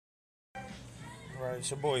Right,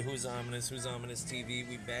 it's your boy Who's Ominous TV.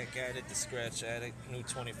 We back at it, the Scratch Addict, new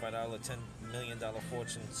 $25, $10 million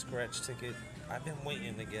fortune scratch ticket. I've been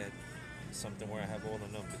waiting to get something where I have all the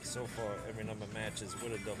numbers. So far, every number matches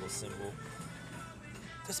with a double symbol.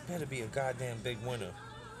 This better be a goddamn big winner,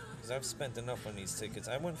 because I've spent enough on these tickets.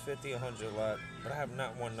 I won 50, 100 a lot, but I have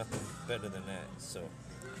not won nothing better than that. So,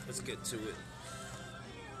 let's get to it.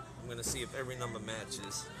 I'm going to see if every number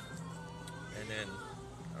matches, and then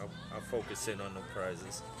I'll focus in on the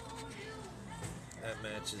prizes. That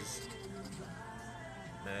matches.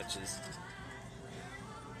 Matches.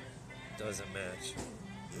 Doesn't match.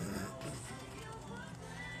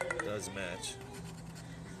 Does match.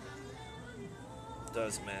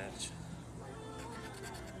 Does match.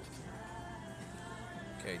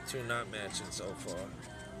 Okay, two not matching so far.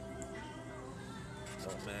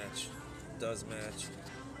 Don't match. Does match.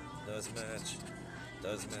 Does match.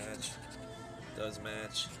 Does match. Does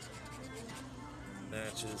match.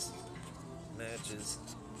 Matches. Matches.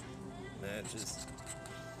 Matches.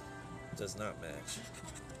 Does not match.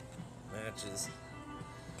 Matches.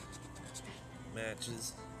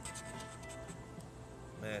 Matches.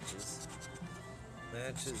 Matches.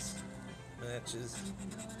 Matches. Matches.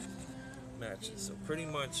 Matches. So pretty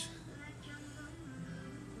much,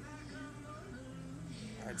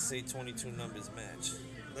 I'd say 22 numbers match.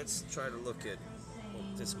 Let's try to look at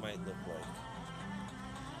what this might look like.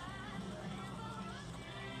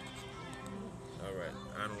 Alright,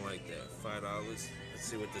 I don't like that. $5. Let's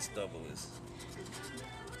see what this double is.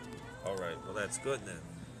 Alright, well that's good then.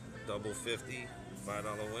 Double 50,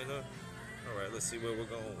 $5 winner. Alright, let's see where we're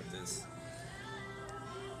going with this.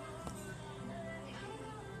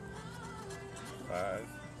 5,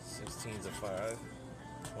 16's a 5,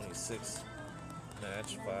 26,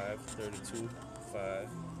 match, 5, 32, 5,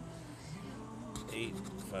 8,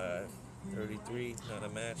 5, 33, not a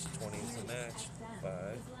match, 20 is a match,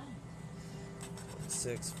 5,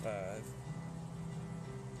 6, 5,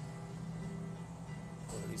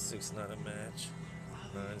 36, not a match,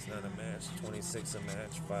 9's not a match, 26 a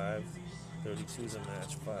match, 5, 32's a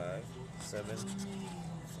match, 5, 7,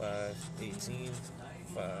 5, 18,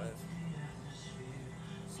 5.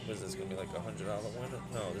 What is this gonna be, like $100 winner?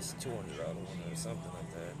 No, this is $200 winner or something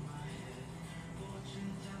like that.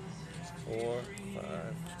 4,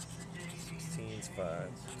 5, 16's 5,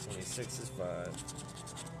 26 is 5.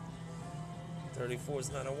 34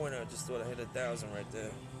 is not a winner. I just thought I hit 1,000 right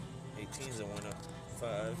there. 18's a winner.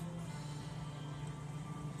 5.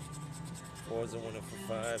 4's a winner for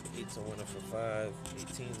 5. 8's a winner for 5.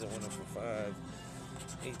 18's a winner for 5.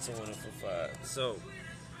 8's a winner for 5. So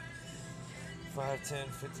 5, 10,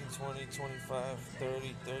 15, 20, 25,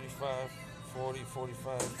 30, 35, 40,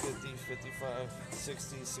 45, 50, 55,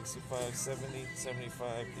 60, 65, 70,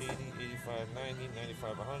 75, 80, 85, 90,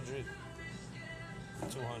 95, 100,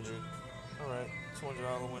 200. Alright,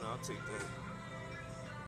 $200 win, I'll take that.